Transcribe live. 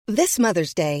This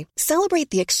Mother's Day, celebrate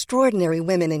the extraordinary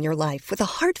women in your life with a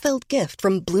heartfelt gift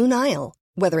from Blue Nile.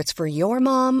 Whether it's for your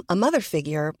mom, a mother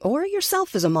figure, or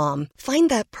yourself as a mom, find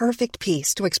that perfect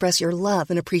piece to express your love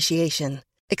and appreciation.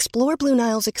 Explore Blue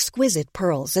Nile's exquisite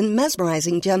pearls and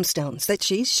mesmerizing gemstones that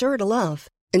she's sure to love.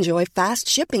 Enjoy fast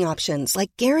shipping options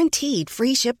like guaranteed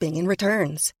free shipping and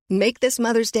returns. Make this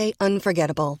Mother's Day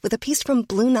unforgettable with a piece from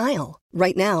Blue Nile.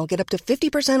 Right now, get up to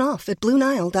 50% off at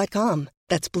BlueNile.com.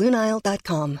 That's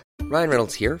BlueNile.com. Ryan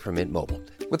Reynolds here from Mint Mobile.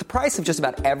 With the price of just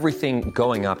about everything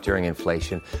going up during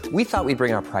inflation, we thought we'd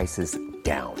bring our prices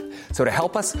down. So to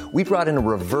help us, we brought in a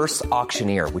reverse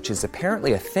auctioneer, which is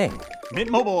apparently a thing.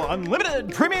 Mint Mobile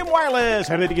Unlimited Premium Wireless.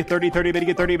 How to get 30, 30, bit to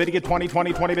get 30, bit to get 20,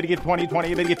 20, 20, bit to get 20,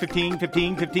 20, bit to get 15,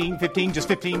 15, 15, 15, just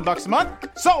 $15 a month?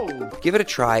 Sold! Give it a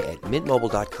try at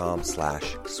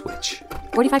mintmobile.com/switch.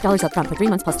 $45 up front for 3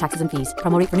 months plus taxes and fees.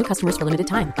 Promo rate for new customers for limited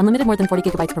time. Unlimited more than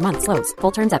 40 gigabytes per month. Slows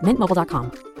full terms at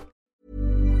mintmobile.com.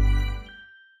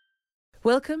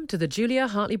 Welcome to the Julia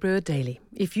Hartley Brewer Daily.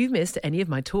 If you've missed any of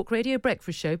my talk radio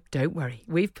breakfast show, don't worry.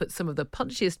 We've put some of the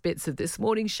punchiest bits of this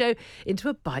morning's show into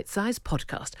a bite-sized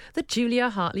podcast, the Julia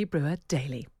Hartley Brewer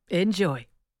Daily. Enjoy.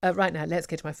 Right now, let's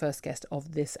get to my first guest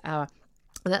of this hour.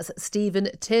 And that's Stephen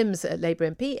Timms, Labour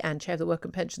MP and Chair of the Work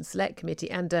and Pension Select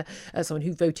Committee, and someone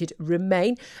who voted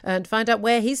Remain, and find out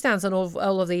where he stands on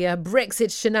all of the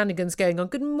Brexit shenanigans going on.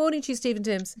 Good morning to you, Stephen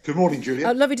Timms. Good morning,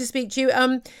 Julia. Lovely to speak to you.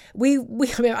 I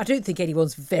mean, I don't think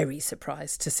anyone's very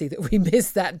surprised to see that we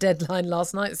missed that deadline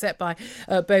last night set by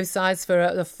both sides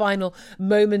for the final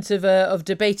moment of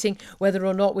debating whether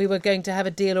or not we were going to have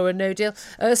a deal or a no deal.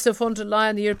 Ursula von der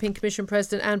Leyen, the European Commission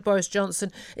President, and Boris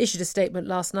Johnson issued a statement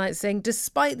last night saying,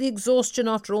 despite the exhaustion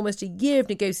after almost a year of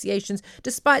negotiations,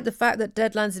 despite the fact that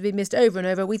deadlines have been missed over and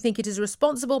over, we think it is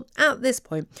responsible at this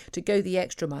point to go the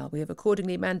extra mile. We have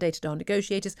accordingly mandated our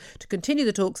negotiators to continue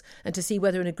the talks and to see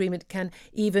whether an agreement can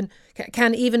even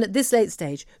at this late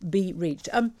stage be reached.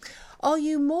 Are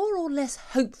you more or less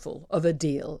hopeful of a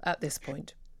deal at this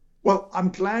point? Well, I'm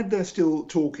glad they're still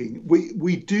talking.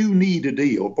 We do need a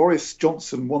deal. Boris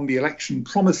Johnson won the election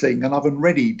promising an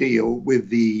oven-ready deal with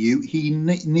the EU. He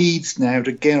needs now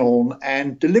to get on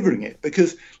and delivering it,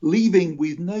 because leaving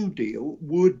with no deal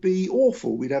would be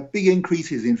awful. We'd have big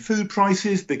increases in food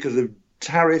prices because of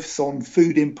tariffs on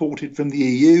food imported from the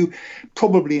EU,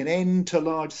 probably an end to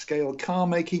large-scale car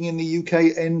making in the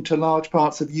UK, end to large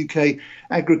parts of UK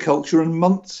agriculture, and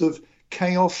months of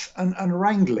chaos and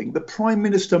wrangling. The Prime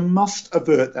Minister must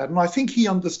avert that. And I think he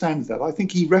understands that. I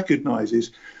think he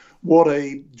recognises what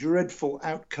a dreadful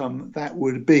outcome that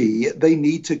would be. They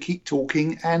need to keep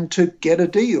talking and to get a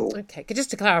deal. OK, just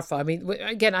to clarify, I mean,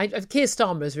 again, Keir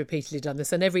Starmer has repeatedly done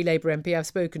this, and every Labour MP I've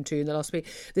spoken to in the last week,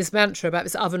 this mantra about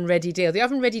this oven-ready deal. The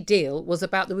oven-ready deal was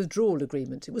about the withdrawal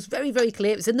agreement. It was very, very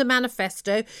clear. It was in the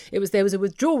manifesto. There was a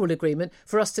withdrawal agreement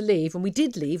for us to leave, and we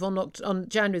did leave on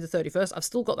January the 31st. I've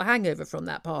still got the hangover from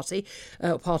that parties,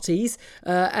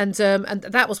 and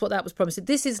that was what that was promised.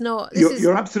 This is not.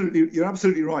 You're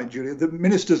absolutely right, Julia. The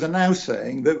ministers are now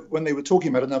saying that when they were talking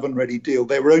about an oven-ready deal,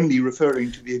 they were only referring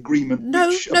to the agreement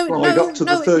which applied up to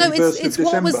the 31st of December.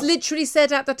 What was literally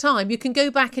said at the time. You can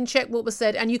go back and check what was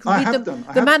said, and you can read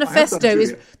the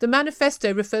manifesto. The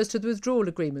manifesto refers to the withdrawal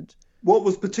agreement. What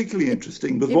was particularly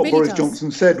interesting was what Boris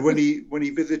Johnson said when he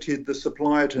visited the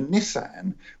supplier to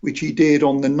Nissan, which he did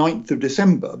on the 9th of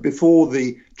December, before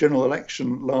the general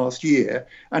election last year.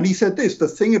 And he said this: the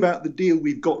thing about the deal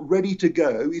we've got ready to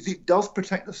go is it does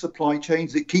protect the supply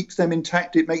chains, it keeps them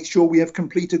intact, it makes sure we have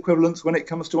complete equivalence when it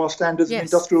comes to our standards and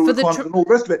industrial requirements and all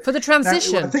the rest of it. For the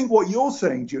transition. Now, I think what you're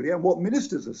saying, Julia, and what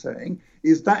ministers are saying,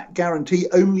 is that guarantee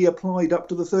only applied up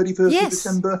to the 31st of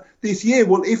December this year.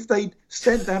 Well, if they'd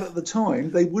said that at the time,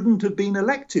 they wouldn't have been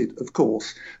elected, of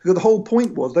course. Because the whole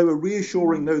point was they were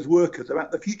reassuring those workers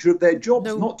about the future of their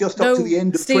jobs, not just up to the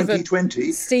end of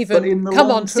 2020, but in the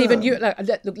long term. Stephen,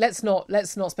 look, let's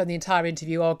not spend the entire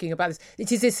interview arguing about this.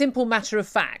 It is a simple matter of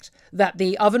fact that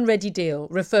the oven-ready deal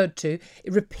referred to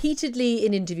repeatedly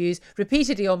in interviews,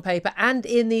 repeatedly on paper, and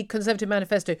in the Conservative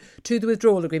manifesto to the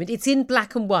withdrawal agreement. It's in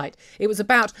black and white. It was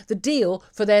about the deal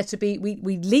for there to be,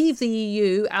 we leave the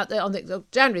EU on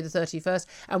January the 31st,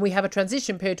 and we have a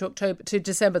transition period to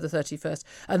December the 31st.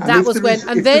 And that was when,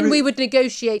 and then we would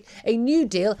negotiate a new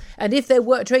deal. And if there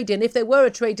were a trade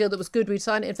deal, that was good, we'd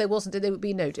sign it. If there wasn't, there would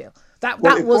be no deal.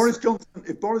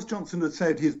 If Boris Johnson had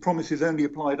said his promises only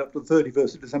applied up to the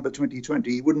 31st of December 2020,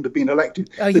 he wouldn't have been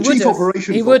elected. Oh, he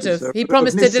would have. He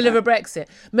promised to deliver Brexit.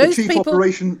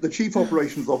 The chief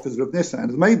operations officer of Nissan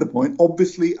has made the point.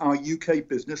 Obviously, our UK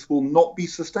business will not be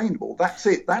sustainable. That's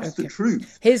it. That's the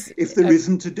truth. If there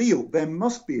isn't a deal, there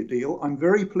must be a deal. I'm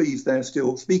very pleased they're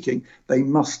still speaking. They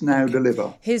must now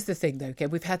deliver. Here's the thing, though. Okay,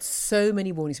 we've had so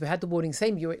many warnings. We had the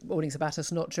same warnings about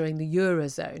us not joining the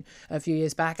Eurozone a few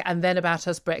years back, and then about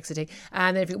us Brexiting,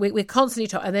 and we're constantly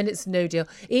talking, and then it's no deal.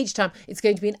 Each time it's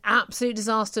going to be an absolute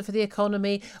disaster for the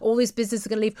economy. All these businesses are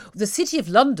going to leave. The City of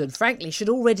London, frankly, should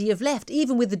already have left.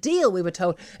 Even with the deal, we were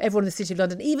told, everyone in the City of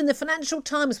London, even the Financial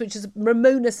Times, which is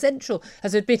Ramona Central,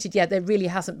 has admitted, there really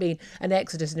hasn't been an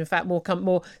exodus. And in fact,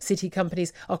 more city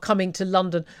companies are coming to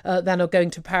London than are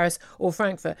going to Paris or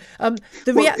Frankfurt.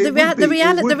 The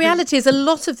reality is a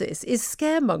lot of this is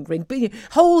scaremongering. But,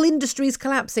 whole industries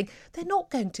collapsing. They're not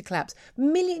going to collapse.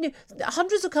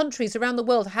 Hundreds of countries around the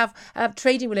world have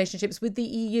trading relationships with the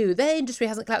EU. Their industry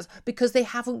hasn't collapsed because they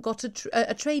haven't got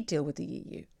a trade deal with the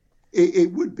EU.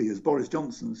 It would be, as Boris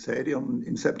Johnson said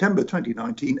in September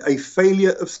 2019, a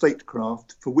failure of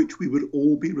statecraft for which we would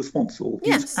all be responsible.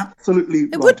 Yes, he's absolutely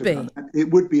right. It would be. It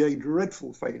would be a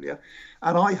dreadful failure.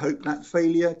 And I hope that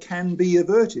failure can be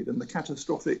averted and the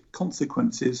catastrophic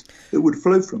consequences that would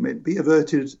flow from it be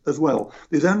averted as well.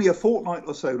 There's only a fortnight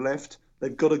or so left.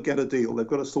 They've got to get a deal. They've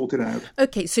got to sort it out.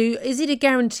 OK, so is it a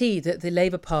guarantee that the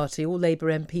Labour Party or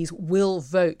Labour MPs will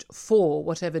vote for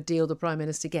whatever deal the Prime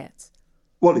Minister gets?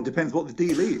 Well, it depends what the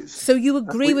deal is. So you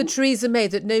agree with Theresa May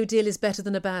that no deal is better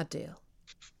than a bad deal?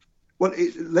 Well,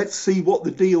 let's see what the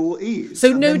deal is.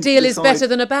 So no deal is better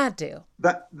than a bad deal?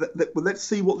 Well, let's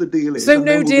see what the deal is. So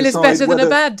no deal is better than a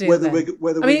bad deal.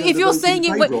 If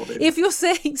you're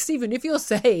saying Stephen, if you're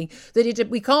saying that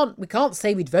we can't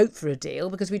say we'd vote for a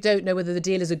deal because we don't know whether the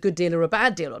deal is a good deal or a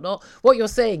bad deal or not. What you're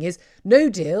saying is no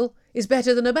deal is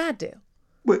better than a bad deal.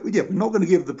 We're not going to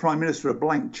give the Prime Minister a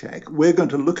blank cheque. We're going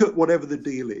to look at whatever the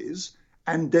deal is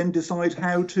and then decide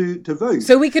how to vote.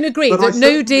 So we can agree that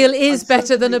no deal is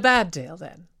better than a bad deal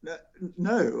then?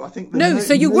 No, I think...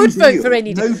 So you would vote for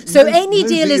any deal. So any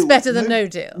deal is better than no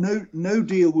deal? No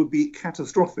deal would be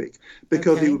catastrophic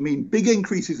because it would mean big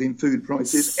increases in food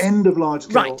prices, end of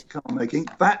large-scale car making.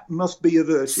 That must be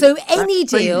averted. So any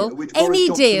deal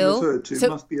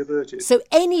must be averted. So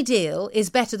any deal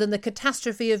is better than the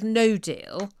catastrophe of no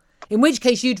deal, in which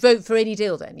case you'd vote for any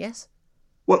deal then, yes?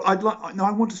 Well, I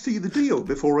want to see the deal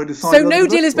before I decide. So no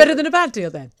deal is better than a bad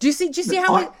deal then? Do you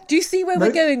see where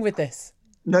we're going with this?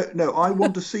 No, I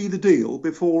want to see the deal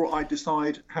before I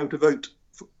decide how to vote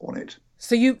on it.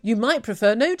 So you might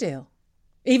prefer no deal,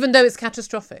 even though it's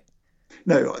catastrophic?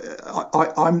 No,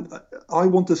 I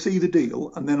want to see the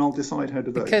deal and then I'll decide how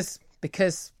to vote.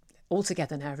 Because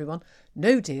altogether now, everyone,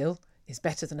 no deal is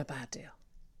better than a bad deal.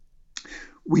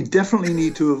 We definitely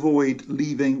need to avoid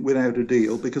leaving without a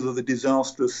deal because of the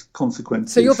disastrous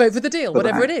consequences. So you'll vote for the deal,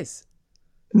 whatever it is?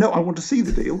 No, I want to see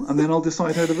the deal and then I'll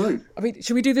decide how to vote. I mean,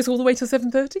 should we do this all the way till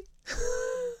 7:30?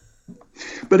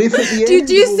 But if at the end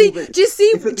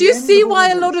do you see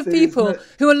why a lot of people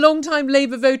who are long-time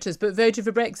Labour voters but voted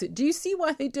for Brexit, do you see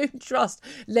why they don't trust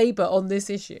Labour on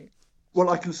this issue? Well,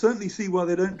 I can certainly see why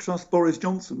they don't trust Boris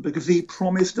Johnson because he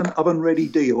promised an oven-ready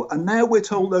deal. And now we're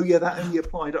told, that only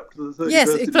applied up to the 31st Yes,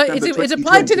 of December it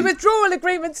applied to the withdrawal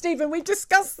agreement, Stephen. We've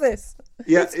discussed this.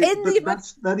 Yeah,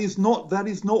 that is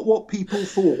not what people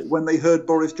thought when they heard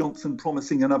Boris Johnson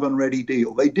promising an oven-ready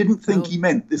deal. They didn't think he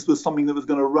meant this was something that was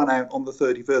going to run out on the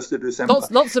 31st of December.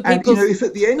 Lots of people... And, if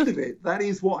at the end of it, that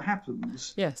is what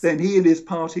happens, then he and his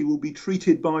party will be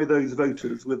treated by those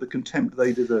voters with the contempt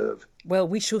they deserve. Well,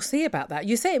 we shall see about that.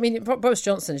 You say, Boris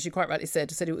Johnson, as you quite rightly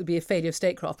said it would be a failure of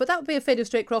statecraft, but that would be a failure of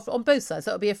statecraft on both sides.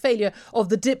 That would be a failure of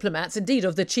the diplomats, indeed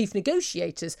of the chief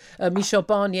negotiators, Michel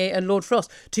Barnier and Lord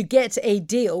Frost, to get a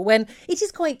deal when it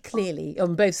is quite clearly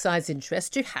on both sides'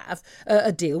 interest to have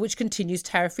a deal which continues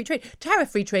tariff-free trade.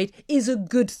 Tariff-free trade is a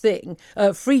good thing.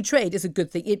 Free trade is a good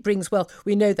thing. It brings wealth.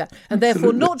 We know that. And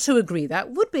therefore not to agree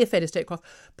that would be a failure of statecraft,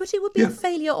 but it would be a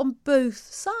failure on both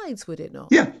sides, would it not?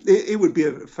 Yeah, it would be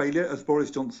a failure, as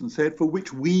Boris Johnson said, for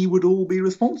which we would all be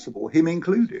responsible, him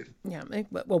included. Yeah,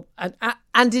 well,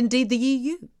 and indeed the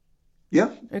EU.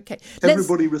 Yeah. Okay.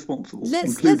 Everybody responsible,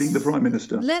 including the Prime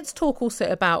Minister. Let's talk also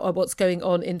about what's going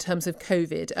on in terms of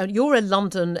COVID. You're a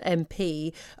London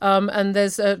MP, and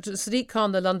there's Sadiq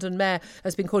Khan, the London Mayor,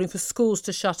 has been calling for schools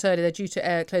to shut early. They're due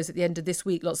to close at the end of this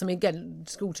week. Again,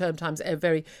 school term times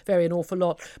vary an awful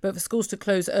lot. But for schools to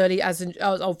close early, as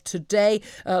of today,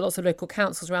 lots of local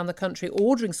councils around the country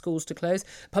ordering schools to close.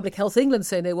 Public Health England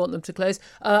saying they want them to close.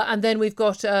 And then we've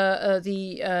got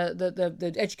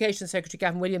the Education Secretary,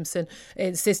 Gavin Williamson,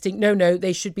 insisting no,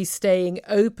 they should be staying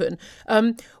open.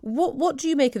 What do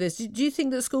you make of this? Do you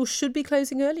think that schools should be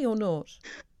closing early or not?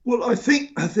 Well, I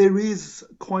think there is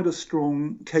quite a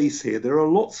strong case here. There are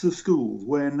lots of schools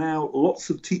where now lots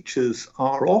of teachers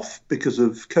are off because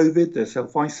of COVID. They're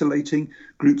self-isolating.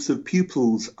 Groups of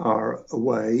pupils are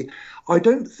away. I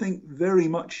don't think very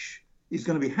much is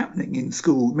going to be happening in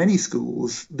many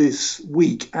schools this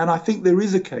week. And I think there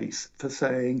is a case for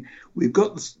saying we've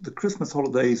got the Christmas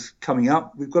holidays coming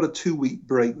up. We've got a 2-week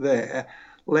break there.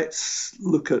 Let's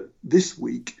look at this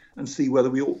week and see whether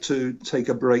we ought to take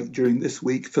a break during this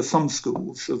week for some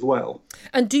schools as well.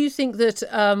 And do you think that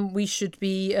we should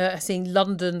be seeing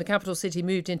London, the capital city,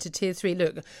 moved into Tier 3?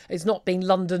 Look, it's not being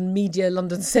London media,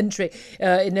 London-centric.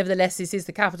 Nevertheless, this is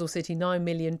the capital city, 9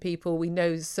 million people. We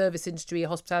know service industry,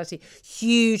 hospitality,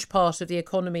 huge part of the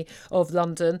economy of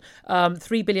London.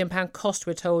 £3 billion cost,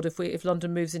 we're told, if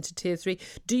London moves into Tier 3.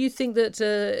 Do you think that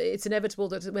it's inevitable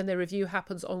that when the review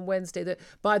happens on Wednesday, that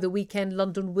by the weekend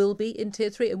London will be in Tier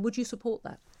 3? And would you support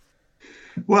that?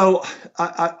 Well,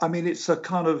 I mean, it's a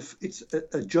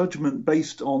judgment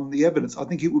based on the evidence. I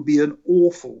think it would be an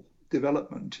awful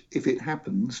development if it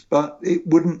happens, but it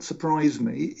wouldn't surprise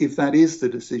me if that is the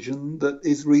decision that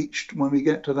is reached when we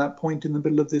get to that point in the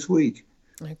middle of this week.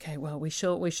 OK, well, we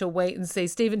shall wait and see.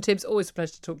 Stephen Timms, always a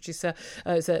pleasure to talk to you, sir,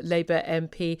 as a Labour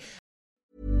MP.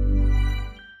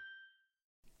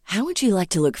 How would you like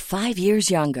to look 5 years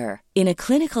younger? In a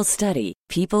clinical study,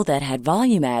 people that had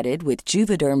volume added with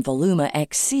Juvederm Voluma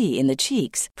XC in the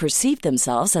cheeks perceived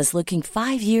themselves as looking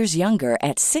 5 years younger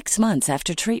at 6 months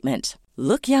after treatment.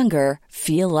 Look younger,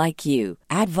 feel like you.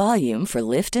 Add volume for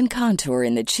lift and contour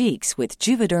in the cheeks with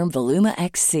Juvederm Voluma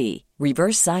XC.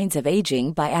 Reverse signs of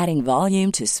aging by adding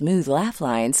volume to smooth laugh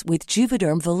lines with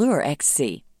Juvederm Volure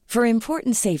XC. For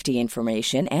important safety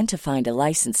information and to find a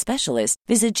licensed specialist,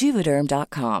 visit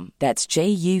Juvederm.com. That's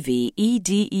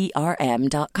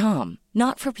JUVEDERM.com.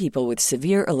 Not for people with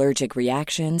severe allergic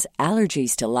reactions,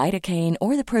 allergies to lidocaine,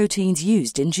 or the proteins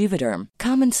used in Juvederm.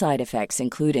 Common side effects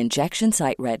include injection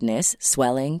site redness,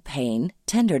 swelling, pain,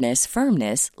 tenderness,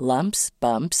 firmness, lumps,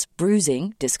 bumps,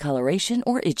 bruising, discoloration,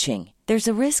 or itching. There's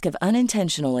a risk of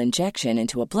unintentional injection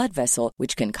into a blood vessel,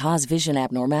 which can cause vision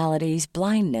abnormalities,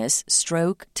 blindness,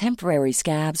 stroke, temporary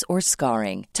scabs, or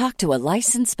scarring. Talk to a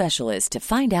licensed specialist to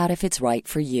find out if it's right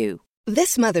for you.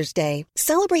 This Mother's Day,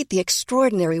 celebrate the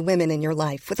extraordinary women in your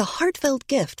life with a heartfelt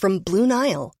gift from Blue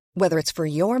Nile. Whether it's for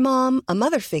your mom, a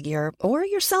mother figure, or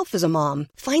yourself as a mom,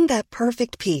 find that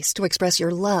perfect piece to express your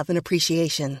love and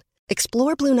appreciation.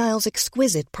 Explore Blue Nile's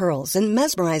exquisite pearls and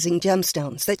mesmerizing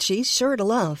gemstones that she's sure to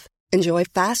love. Enjoy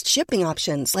fast shipping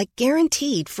options like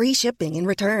guaranteed free shipping and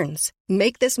returns.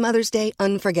 Make this Mother's Day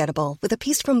unforgettable with a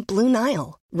piece from Blue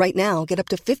Nile. Right now, get up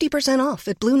to 50% off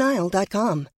at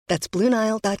BlueNile.com. That's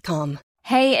BlueNile.com.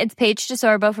 Hey, it's Paige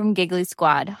DeSorbo from Giggly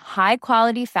Squad. High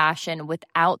quality fashion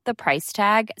without the price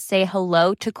tag. Say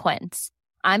hello to Quince.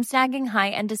 I'm snagging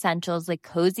high-end essentials like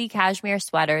cozy cashmere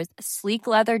sweaters, sleek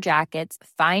leather jackets,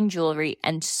 fine jewelry,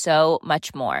 and so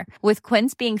much more. With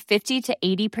Quince being 50 to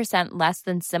 80% less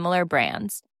than similar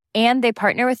brands. And they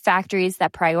partner with factories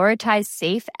that prioritize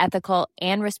safe, ethical,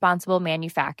 and responsible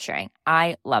manufacturing.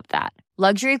 I love that.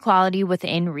 Luxury quality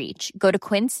within reach. Go to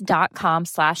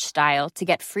quince.com/style to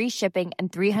get free shipping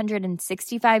and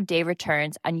 365-day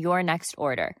returns on your next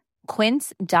order.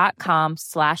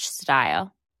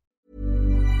 Quince.com/style.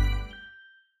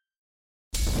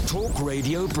 Talk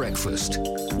Radio Breakfast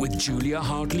with Julia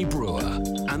Hartley-Brewer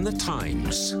and The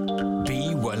Times.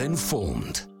 Be well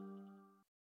informed.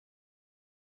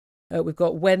 We've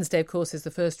got Wednesday, of course, is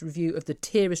the first review of the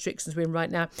tier restrictions we're in right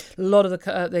now. A lot of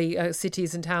the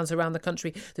cities and towns around the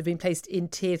country that have been placed in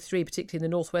Tier 3, particularly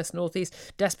in the northwest and northeast,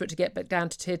 desperate to get back down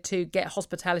to Tier 2, get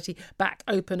hospitality back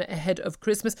open ahead of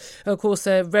Christmas. Of course,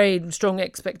 very strong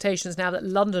expectations now that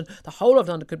London, the whole of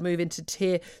London, could move into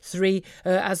Tier 3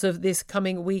 as of this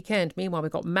coming weekend. Meanwhile,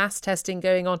 we've got mass testing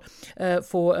going on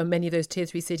for many of those Tier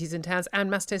 3 cities and towns, and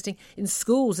mass testing in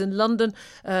schools in London,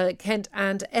 Kent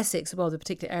and Essex, well, the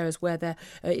particular areas where there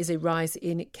is a rise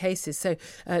in cases. So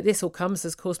this all comes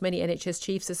as, of course, many NHS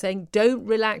chiefs are saying don't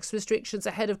relax restrictions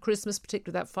ahead of Christmas,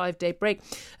 particularly that 5-day break,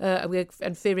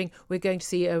 and fearing we're going to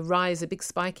see a big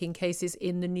spike in cases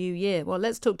in the new year. Well,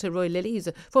 let's talk to Roy Lilly, who's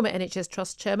a former NHS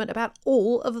Trust chairman, about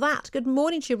all of that. Good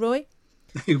morning to you, Roy.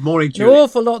 Good morning, Julie. An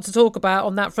awful lot to talk about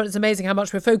on that front. It's amazing how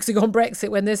much we're focusing on Brexit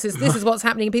when this is what's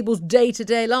happening in people's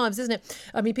day-to-day lives, isn't it?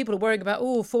 I mean, people are worrying about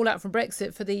fallout from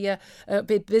Brexit for the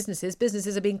big businesses.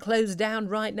 Businesses are being closed down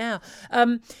right now.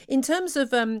 In terms of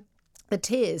the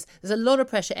tiers, there's a lot of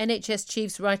pressure. NHS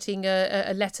chiefs writing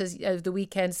letters over the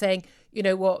weekend saying, you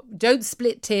know what, don't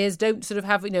split tiers, don't sort of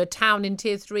have, a town in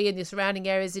tier 3 and the surrounding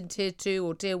areas in tier 2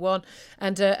 or tier 1,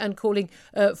 and calling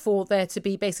for there to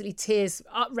be basically tiers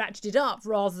ratcheted up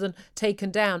rather than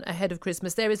taken down ahead of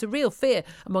Christmas. There is a real fear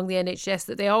among the NHS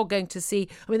that they are going to see,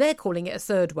 they're calling it a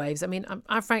third wave.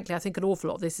 I frankly think an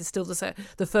awful lot of this is still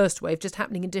the first wave, just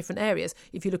happening in different areas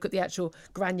if you look at the actual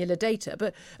granular data.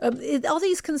 But are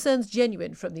these concerns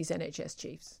genuine from these NHS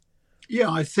chiefs? Yeah,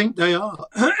 I think they are.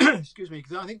 Excuse me,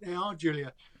 because I think they are,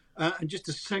 Julia. And just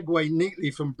to segue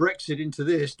neatly from Brexit into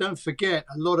this, don't forget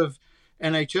a lot of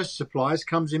NHS supplies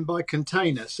comes in by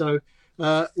container. So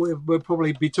we'll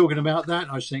probably be talking about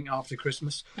that, I think, after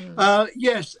Christmas.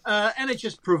 Yes,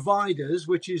 NHS Providers,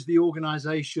 which is the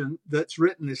organisation that's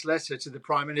written this letter to the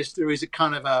Prime Minister, is a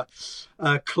kind of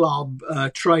a club,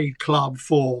 trade club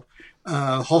for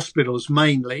hospitals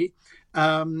mainly.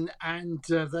 And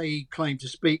they claim to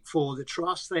speak for the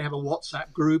trust. They have a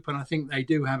WhatsApp group, and I think they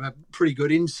do have a pretty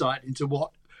good insight into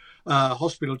what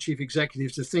hospital chief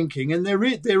executives are thinking. And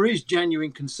there is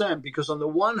genuine concern because, on the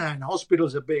one hand,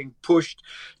 hospitals are being pushed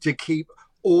to keep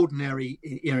ordinary,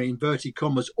 in inverted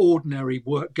commas, ordinary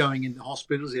work going in the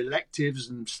hospitals, electives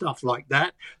and stuff like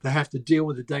that. They have to deal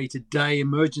with the day-to-day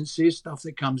emergencies, stuff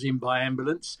that comes in by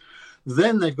ambulance.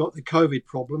 Then they've got the COVID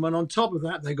problem. And on top of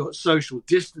that, they've got social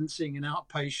distancing in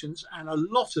outpatients. And a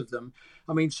lot of them,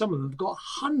 some of them have got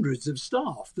hundreds of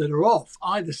staff that are off,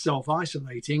 either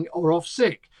self-isolating or off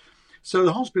sick. So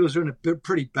the hospitals are in a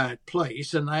pretty bad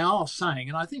place. And they are saying,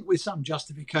 and I think with some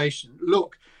justification,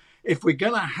 look, if we're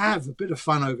going to have a bit of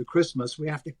fun over Christmas, we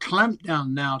have to clamp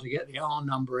down now to get the R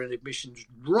number in admissions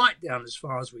right down as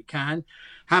far as we can,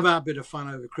 have our bit of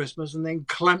fun over Christmas, and then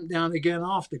clamp down again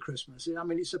after Christmas.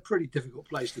 It's a pretty difficult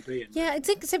place to be in. Yeah,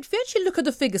 except if you actually look at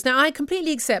the figures, now I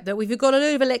completely accept that we've got a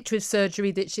load of elective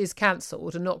surgery that is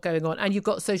cancelled and not going on, and you've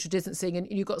got social distancing and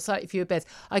you've got slightly fewer beds.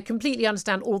 I completely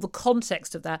understand all the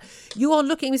context of that. You are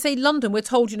looking, we say London, we're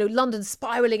told, London's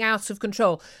spiralling out of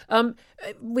control.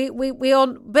 We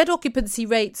on bed occupancy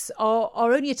rates are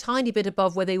only a tiny bit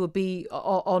above where they would be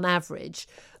on average.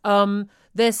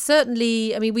 There's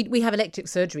certainly, we have elective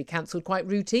surgery cancelled quite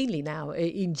routinely now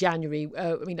in January.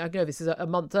 I know this is a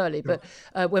month early, but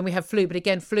when we have flu, but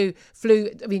again, flu.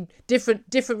 Different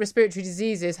respiratory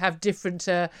diseases have different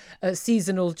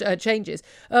seasonal changes.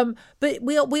 But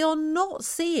we are not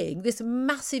seeing this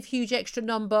massive, huge extra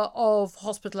number of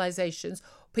hospitalisations,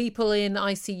 people in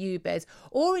ICU beds,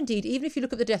 or indeed, even if you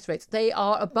look at the death rates, they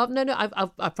are above.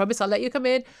 I promise I'll let you come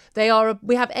in.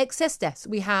 We have excess deaths.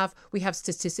 We have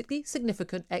statistically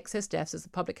significant excess deaths, as the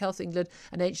Public Health England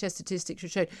and NHS statistics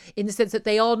have shown, in the sense that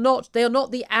they are not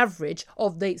the average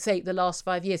of the last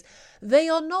 5 years. They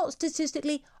are not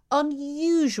statistically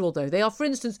unusual, though. They are, for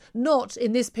instance, not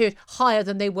in this period higher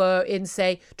than they were in,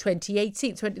 say,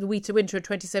 2018, the winter of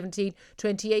 2017,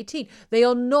 2018. They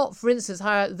are not, for instance,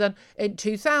 higher than in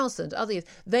 2000, other years.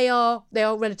 They are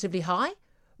relatively high,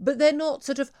 but they're not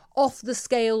sort of off the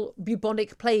scale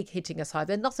bubonic plague hitting us high.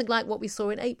 They're nothing like what we saw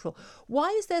in April. Why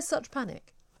is there such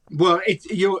panic? Well,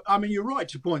 you're right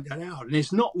to point that out. And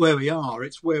it's not where we are,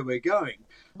 it's where we're going.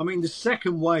 The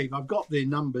second wave, I've got the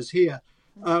numbers here.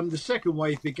 The second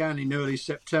wave began in early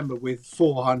September with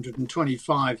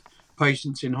 425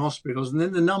 patients in hospitals, and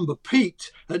then the number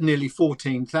peaked at nearly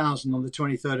 14,000 on the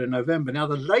 23rd of November. Now,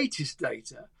 the latest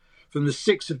data from the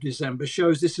 6th of December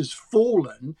shows this has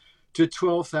fallen to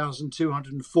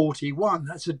 12,241.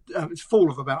 That's a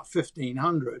fall of about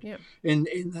 1,500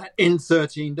 in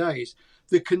 13 days.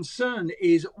 The concern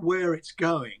is where it's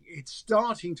going. It's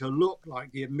starting to look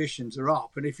like the admissions are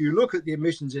up. And if you look at the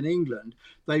admissions in England,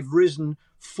 they've risen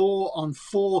 4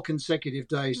 consecutive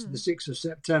days to the 6th of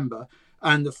September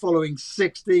and the following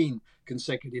 16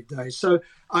 consecutive days. So,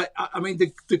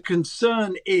 the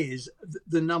concern is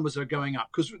the numbers are going up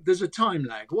because there's a time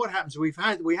lag. What happens? We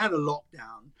had a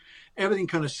lockdown. Everything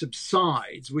kind of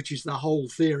subsides, which is the whole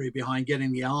theory behind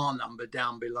getting the R number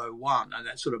down below 1 and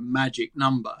that sort of magic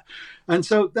number. And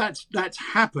so that's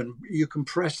happened. You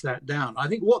compress that down. I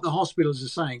think what the hospitals are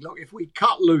saying, look, if we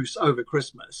cut loose over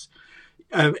Christmas,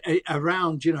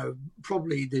 around,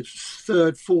 probably the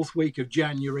 3rd, 4th week of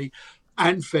January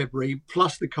and February,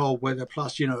 plus the cold weather,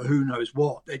 plus, who knows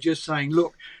what. They're just saying,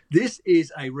 look, this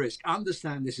is a risk.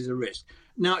 Understand this is a risk.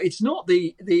 Now, it's not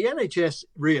the NHS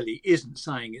really isn't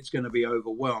saying it's going to be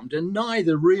overwhelmed, and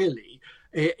neither really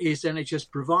is NHS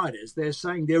providers. They're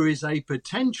saying there is a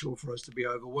potential for us to be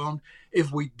overwhelmed if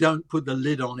we don't put the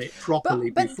lid on it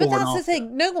properly before and after. But that's the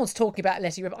thing. No one's talking about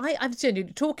letting rip. I'm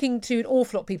talking to an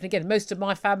awful lot of people. Again, most of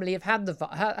my family have had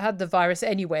the virus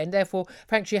anyway, and therefore,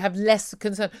 frankly, have less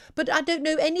concern. But I don't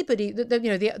know anybody that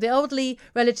the elderly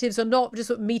relatives are not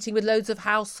just meeting with loads of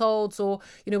households, or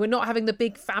we're not having the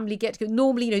big family get together.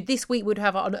 Normally, this week we'd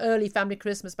have an early family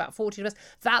Christmas, about 40 of us.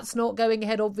 That's not going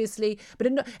ahead, obviously.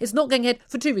 But it's not going ahead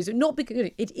for two reasons. Not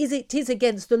because it is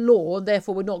against the law, and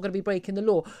therefore we're not going to be breaking the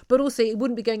law. But also, it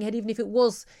wouldn't be going ahead even if it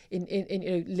was in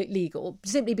legal,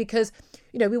 simply because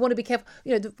we want to be careful.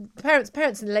 The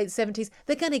parents in the late 70s,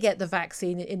 they're going to get the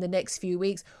vaccine in the next few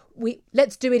weeks.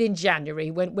 Let's do it in January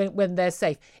when they're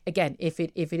safe. Again, if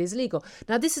it is legal.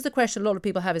 Now, this is the question a lot of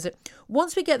people have: is that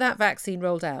once we get that vaccine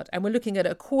rolled out, and we're looking at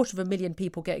 250,000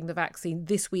 people getting the vaccine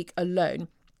this week alone,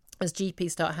 as GPs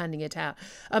start handing it out,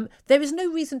 there is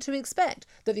no reason to expect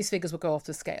that these figures will go off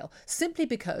the scale, simply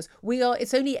because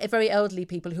it's only very elderly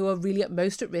people who are really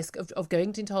most at risk of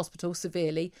going into hospital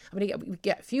severely. I mean, we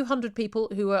get a few hundred people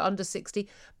who are under 60,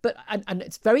 and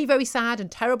it's very, very sad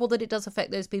and terrible that it does affect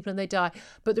those people and they die.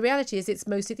 But the reality is it's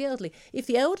mostly the elderly. If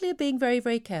the elderly are being very,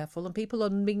 very careful and people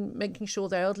are making sure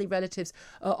their elderly relatives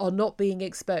are not being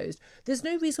exposed, there's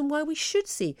no reason why we should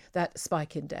see that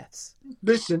spike in deaths.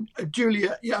 Listen,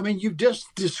 Julia, you've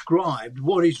just described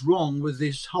what is wrong with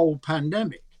this whole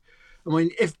pandemic. I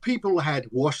mean, if people had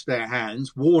washed their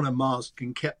hands, worn a mask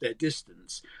and kept their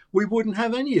distance, we wouldn't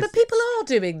have any of this. But people are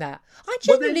doing that. I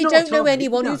genuinely don't know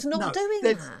anyone who's not doing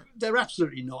that. They're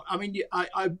absolutely not. I mean,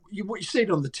 you see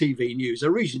it on the TV news. A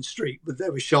Regent Street, but they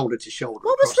were shoulder to shoulder.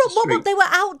 What was wrong? They were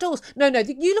outdoors. No.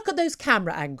 You look at those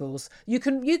camera angles. You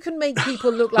can make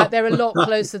people look like they're a lot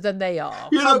closer than they are.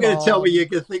 You're not going to tell me you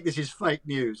can think this is fake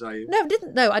news, are you?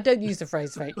 No, I don't use the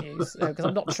phrase fake news because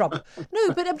I'm not Trump.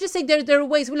 No, but I'm just saying there are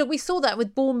ways. Look, we saw that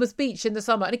with Bournemouth Beach in the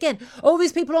summer, and again, all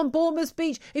these people on Bournemouth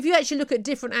Beach. If you actually look at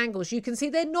different angles, you can see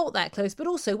they're not that close. But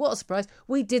also, what a surprise,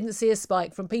 we didn't see a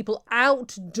spike from people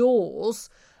outdoors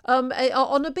on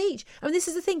a beach. I mean, this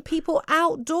is the thing, people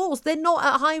outdoors, they're not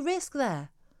at high risk there.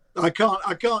 I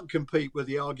can't compete with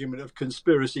the argument of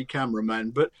conspiracy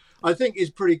cameraman, but I think it's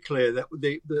pretty clear that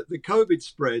the COVID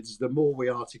spreads the more we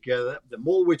are together, the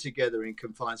more we're together in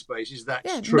confined spaces.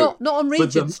 That's true. Not on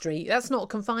Regent Street. That's not a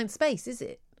confined space, is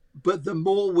it? But the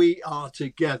more we are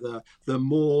together, the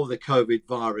more the COVID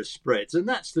virus spreads. And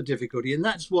that's the difficulty. And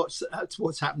that's what's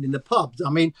happened in the pubs. I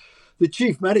mean, the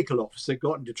chief medical officer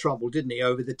got into trouble, didn't he,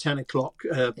 over the 10 o'clock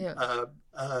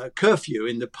curfew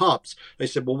in the pubs. They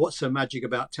said, well, what's so magic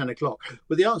about 10 o'clock?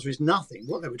 Well, the answer is nothing.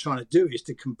 What they were trying to do is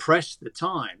to compress the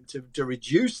time, to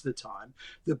reduce the time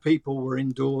that people were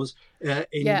indoors in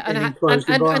enclosed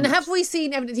environments. And have we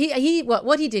seen evidence?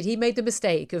 What he did, he made the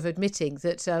mistake of admitting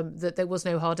that there was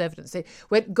no hard evidence.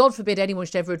 God forbid anyone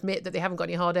should ever admit that they haven't got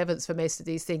any hard evidence for most of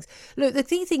these things. Look, the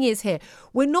key thing is here,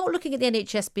 we're not looking at the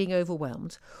NHS being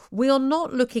overwhelmed. We are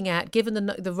not looking at, given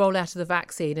the rollout of the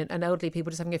vaccine and elderly people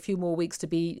just having a few more weeks to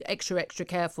be extra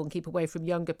careful and keep away from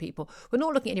younger people. We're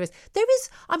not looking at any risk. There is,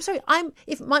 I'm sorry,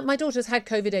 if my daughter's had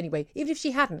COVID anyway, even if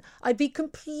she hadn't, I'd be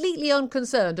completely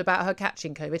unconcerned about her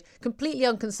catching COVID, completely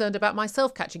unconcerned about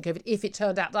myself catching COVID if it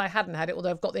turned out that I hadn't had it, although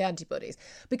I've got the antibodies,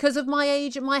 because of my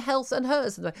age and my health and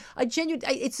hers. I genuinely,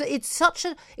 it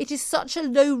is such a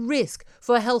low risk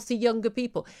for healthy younger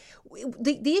people.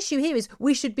 The issue here is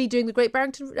we should be doing the Great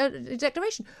Barrington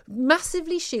Declaration,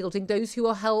 massively shielding those who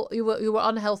are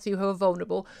unhealthy, who are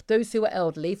vulnerable, those who are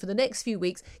elderly for the next few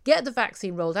weeks, get the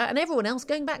vaccine rolled out, and everyone else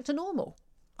going back to normal.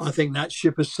 I think that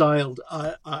ship has sailed.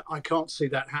 I can't see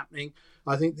that happening.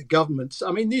 I think the governments,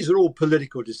 I mean, these are all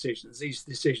political decisions. These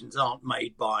decisions aren't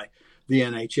made by the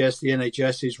NHS. The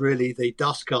NHS is really the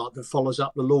dust cart that follows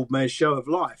up the Lord Mayor's show of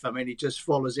life. I mean, he just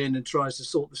follows in and tries to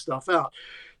sort the stuff out.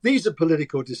 These are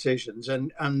political decisions,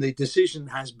 and the decision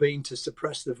has been to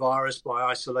suppress the virus by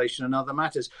isolation and other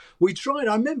matters. We tried,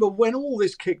 I remember when all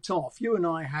this kicked off, you and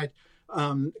I had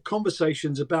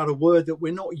conversations about a word that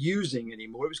we're not using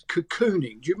anymore. It was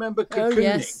cocooning. Do you remember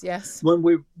cocooning? Oh, yes. When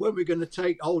we're going to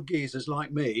take old geezers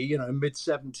like me,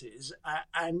 mid-70s,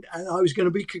 and I was going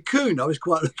to be cocooned. I was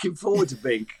quite looking forward to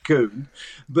being cocooned,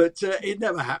 but it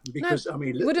never happened because,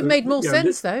 it would have made more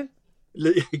sense, though.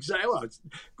 Exactly. Well,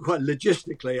 quite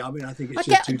logistically, I mean, I think it's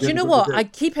just too difficult. Do you know what? I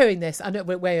keep hearing this. I know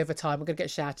we're way over time. We're going to get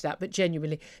shouted at, but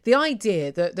genuinely, the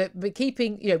idea that we're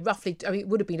keeping, roughly, I mean, it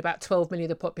would have been about 12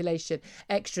 million of the population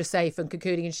extra safe and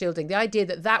cocooning and shielding. The idea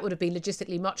that would have been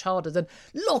logistically much harder than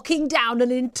locking down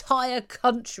an entire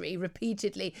country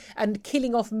repeatedly and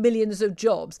killing off millions of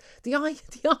jobs.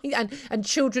 And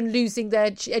children losing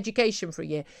their education for a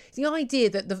year. The idea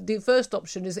that the first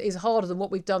option is harder than what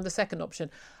we've done the second option.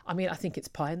 I mean, I think it's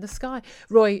pie in the sky.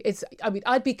 Roy,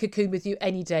 I'd be cocoon with you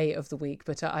any day of the week,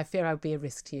 but I fear I would be a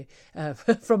risk to you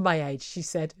from my age, she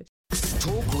said.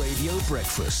 Talk Radio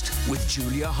Breakfast with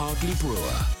Julia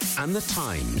Hartley-Brewer and The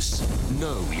Times.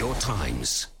 Know your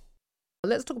times.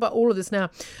 Let's talk about all of this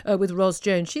now with Ros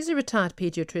Jones. She's a retired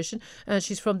paediatrician and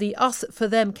she's from the Us For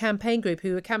Them campaign group,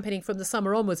 who are campaigning from the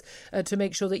summer onwards to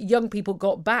make sure that young people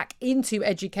got back into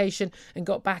education and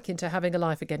got back into having a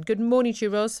life again. Good morning to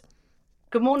you, Ros.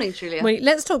 Good morning, Julia. Well,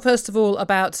 let's talk first of all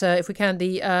about, if we can,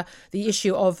 the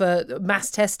issue of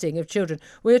mass testing of children.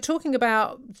 We're talking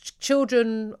about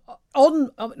children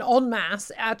en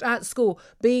masse at school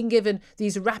being given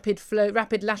these rapid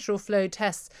lateral flow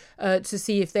tests to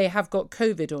see if they have got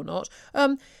COVID or not.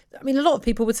 I mean, a lot of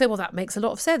people would say, well, that makes a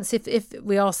lot of sense. If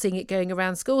we are seeing it going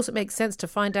around schools, it makes sense to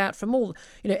find out from all,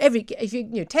 if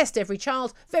you test every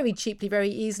child very cheaply, very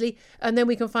easily, and then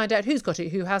we can find out who's got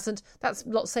it, who hasn't. That's a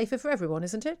lot safer for everyone,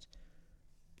 isn't it?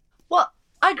 Well,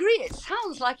 I agree. It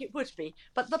sounds like it would be.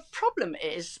 But the problem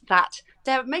is that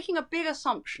they're making a big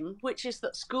assumption, which is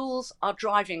that schools are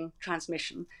driving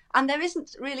transmission. And there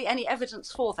isn't really any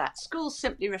evidence for that. Schools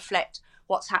simply reflect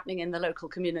what's happening in the local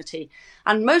community.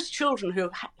 And most children who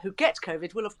get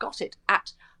COVID will have got it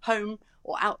at home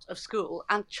or out of school.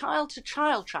 And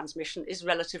child-to-child transmission is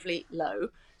relatively low.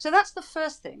 So that's the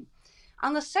first thing.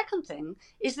 And the second thing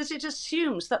is that it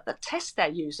assumes that the test they're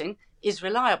using is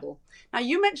reliable. Now,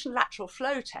 you mentioned lateral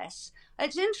flow tests.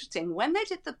 It's interesting, when they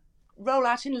did the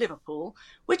rollout in Liverpool,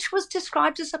 which was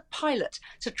described as a pilot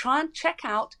to try and check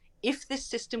out if this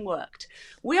system worked,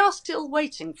 we are still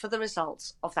waiting for the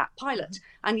results of that pilot.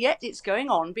 And yet it's going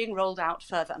on, being rolled out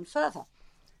further and further.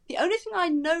 The only thing I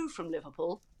know from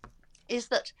Liverpool is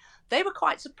that they were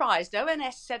quite surprised.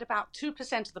 ONS said about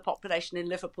 2% of the population in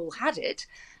Liverpool had it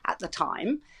at the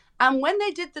time. And when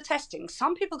they did the testing,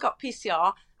 some people got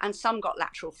PCR and some got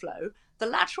lateral flow. The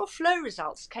lateral flow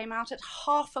results came out at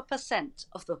 0.5%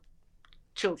 of the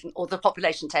children or the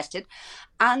population tested,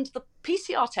 and the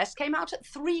PCR test came out at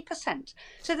 3%.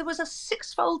 So there was a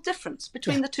 6-fold difference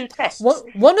between the two tests.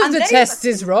 One of the tests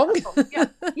is wrong.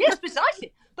 Yes,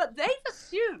 precisely. But they've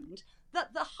assumed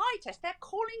that the high test, they're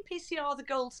calling PCR the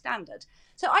gold standard.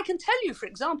 So I can tell you, for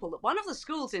example, that one of the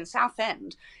schools in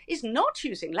Southend is not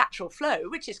using lateral flow,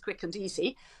 which is quick and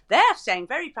easy. They're saying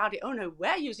very proudly, oh no,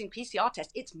 we're using PCR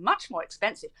test. It's much more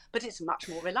expensive, but it's much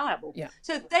more reliable. Yeah.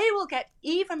 So they will get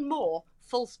even more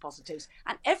false positives.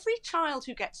 And every child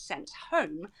who gets sent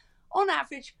home, on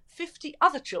average, 50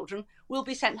 other children will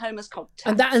be sent home as contact.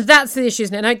 And that's the issue,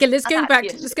 isn't it? And again, let's going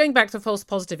back to the false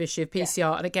positive issue of PCR.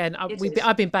 Yeah. And again,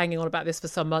 I've been banging on about this for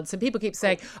some months, and people keep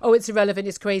saying, oh, it's irrelevant,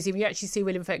 it's crazy. We actually see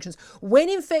real infections. When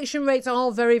infection rates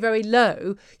are very, very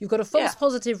low, you've got a false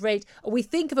positive rate. We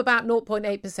think of about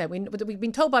 0.8%. We've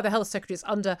been told by the Health Secretary it's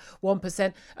under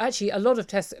 1%. Actually, a lot of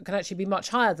tests can actually be much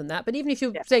higher than that. But even if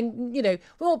you're saying,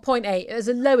 0.8 as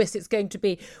the lowest it's going to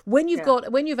be, when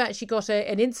you've actually got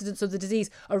an incidence of the disease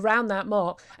around that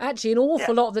mark, actually an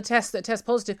awful lot of the tests that test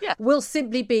positive will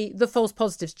simply be the false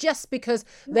positives, just because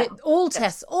all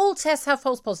tests have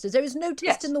false positives. There is no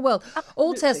test in the world. Absolutely.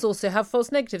 All tests also have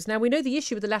false negatives. Now, we know the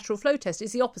issue with the lateral flow test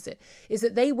is the opposite, is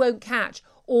that they won't catch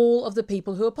all of the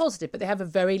people who are positive, but they have a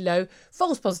very low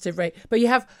false positive rate. But you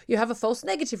have a false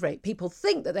negative rate. People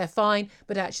think that they're fine,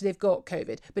 but actually they've got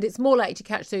COVID. But it's more likely to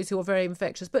catch those who are very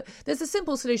infectious. But there's a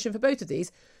simple solution for both of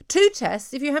these. 2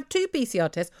 tests, if you have 2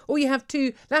 PCR tests or you have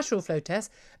 2 lateral flow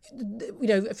tests,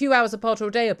 a few hours apart or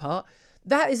a day apart,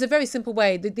 that is a very simple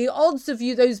way. The odds of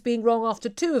those being wrong after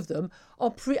 2 of them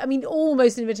are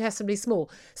almost infinitesimally small.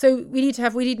 So we need to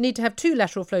have 2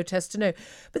 lateral flow tests to know.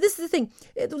 But this is the thing.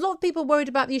 A lot of people are worried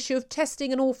about the issue of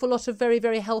testing an awful lot of very,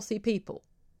 very healthy people.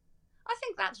 I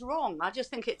think that's wrong. I just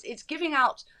think it's giving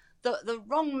out the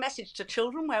wrong message to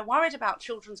children. We're worried about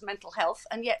children's mental health,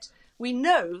 and yet we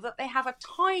know that they have a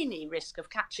tiny risk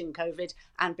of catching COVID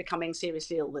and becoming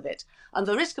seriously ill with it. And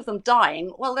the risk of them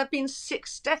dying, well, there have been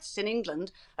 6 deaths in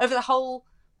England over the whole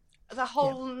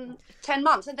 10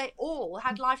 months, and they all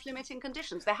had life-limiting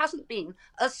conditions. There hasn't been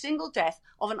a single death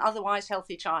of an otherwise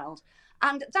healthy child.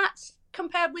 And that's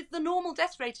compared with the normal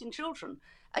death rate in children.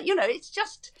 It's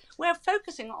just we're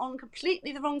focusing on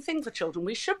completely the wrong thing for children.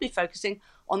 We should be focusing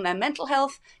on their mental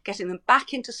health, getting them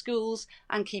back into schools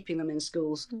and keeping them in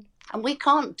schools. And we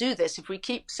can't do this if we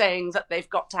keep saying that they've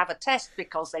got to have a test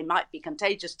because they might be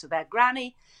contagious to their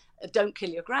granny. Don't kill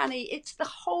your granny. It's the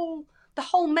whole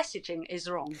messaging is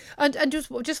wrong. And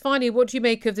just finally, what do you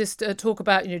make of this talk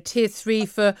about tier 3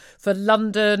 for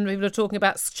London? People are talking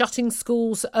about shutting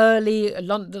schools early. The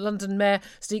London Mayor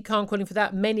Sadiq Khan calling for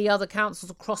that. Many other councils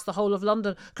across the whole of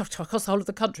London, across the whole of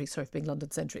the country. Sorry for being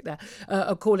London centric there.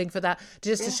 Are calling for that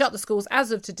to shut the schools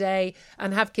as of today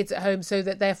and have kids at home, so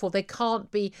that therefore they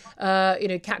can't be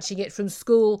catching it from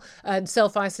school and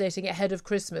self-isolating ahead of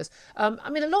Christmas. A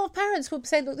lot of parents will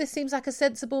say, look, this seems like a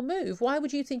sensible move. Why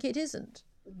would you think it isn't?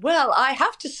 Well, I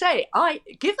have to say,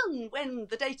 given when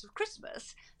the date of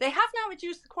Christmas, they have now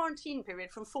reduced the quarantine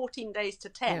period from 14 days to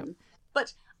 10. Yeah.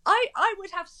 But I would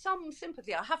have some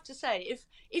sympathy, I have to say.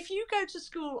 If you go to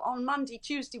school on Monday,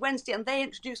 Tuesday, Wednesday, and they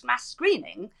introduce mass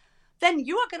screening, then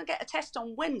you are going to get a test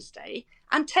on Wednesday,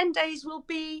 and 10 days will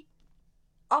be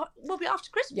after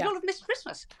Christmas. Yeah. You'll have missed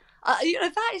Christmas.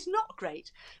 That is not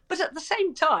great. But at the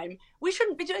same time, we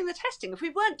shouldn't be doing the testing. If we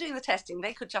weren't doing the testing,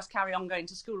 they could just carry on going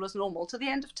to school as normal to the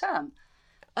end of term.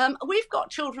 We've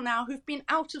got children now who've been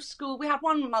out of school. We had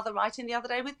one mother writing the other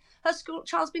day with her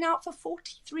child's been out for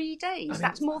 43 days.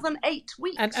 That's more than 8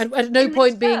 weeks. And at no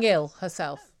point being ill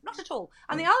herself. Not at all.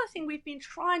 And the other thing we've been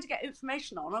trying to get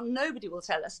information on, and nobody will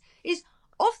tell us, is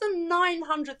of the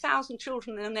 900,000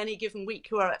 children in any given week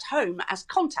who are at home as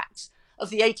contacts of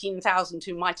the 18,000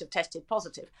 who might have tested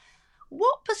positive,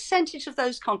 what percentage of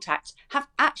those contacts have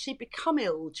actually become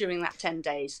ill during that 10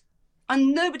 days?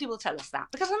 And nobody will tell us that,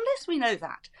 because unless we know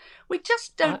that, we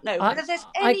just don't know whether there's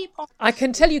any possibility. I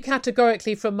can tell you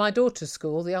categorically from my daughter's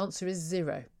school, the answer is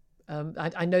 0.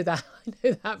 I know that. I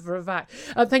know that for a fact.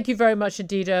 Thank you very much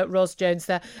indeed, Ros Jones,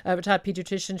 there, retired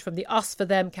paediatrician from the Us for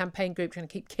Them campaign group trying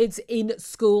to keep kids in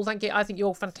school. Thank you. I think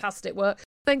you're fantastic work.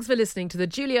 Thanks for listening to the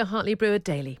Julia Hartley-Brewer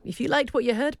Daily. If you liked what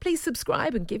you heard, please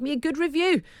subscribe and give me a good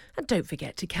review. And don't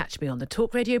forget to catch me on the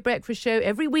Talk Radio Breakfast Show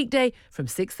every weekday from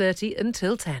 6:30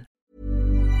 until 10.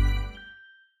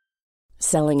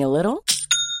 Selling a little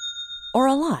or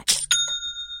a lot?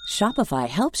 Shopify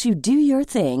helps you do your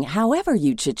thing however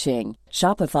you cha-ching.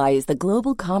 Shopify is the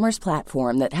global commerce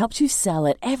platform that helps you sell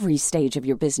at every stage of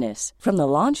your business. From the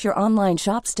launch your online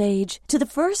shop stage to the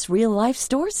first real-life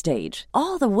store stage,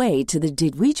 all the way to the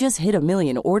did we just hit a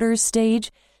million orders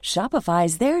stage. Shopify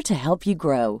is there to help you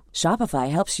grow. Shopify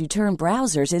helps you turn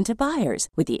browsers into buyers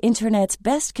with the internet's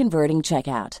best converting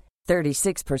checkout.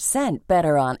 36%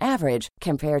 better on average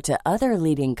compared to other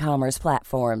leading commerce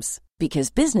platforms.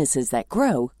 Because businesses that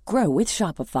grow, grow with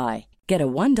Shopify. Get a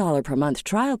 $1 per month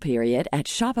trial period at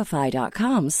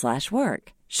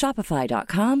shopify.com/work.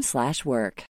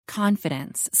 Shopify.com/work.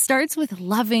 Confidence starts with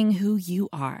loving who you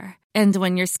are. And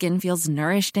when your skin feels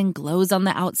nourished and glows on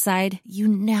the outside, you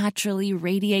naturally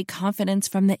radiate confidence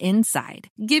from the inside.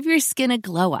 Give your skin a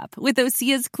glow up with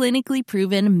Osea's clinically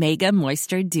proven Mega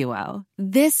Moisture Duo.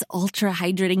 This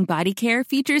ultra-hydrating body care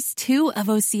features 2 of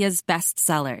Osea's best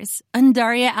sellers,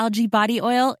 Undaria Algae Body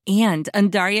Oil and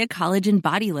Undaria Collagen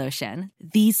Body Lotion.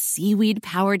 These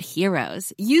seaweed-powered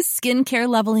heroes use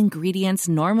skincare-level ingredients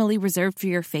normally reserved for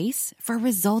your face for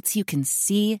results you can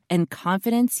see and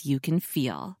confidence you can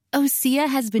feel. Osea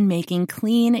has been making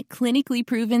clean, clinically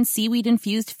proven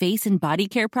seaweed-infused face and body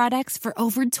care products for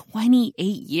over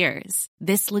 28 years.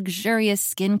 This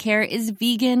luxurious skincare is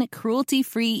vegan,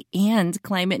 cruelty-free, and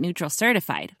climate-neutral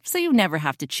certified, so you never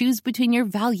have to choose between your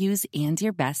values and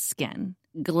your best skin.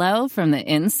 Glow from the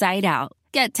inside out.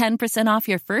 Get 10% off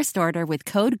your first order with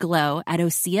code GLOW at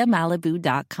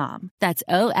OseaMalibu.com. That's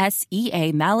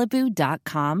OSEA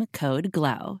Malibu.com, code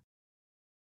GLOW.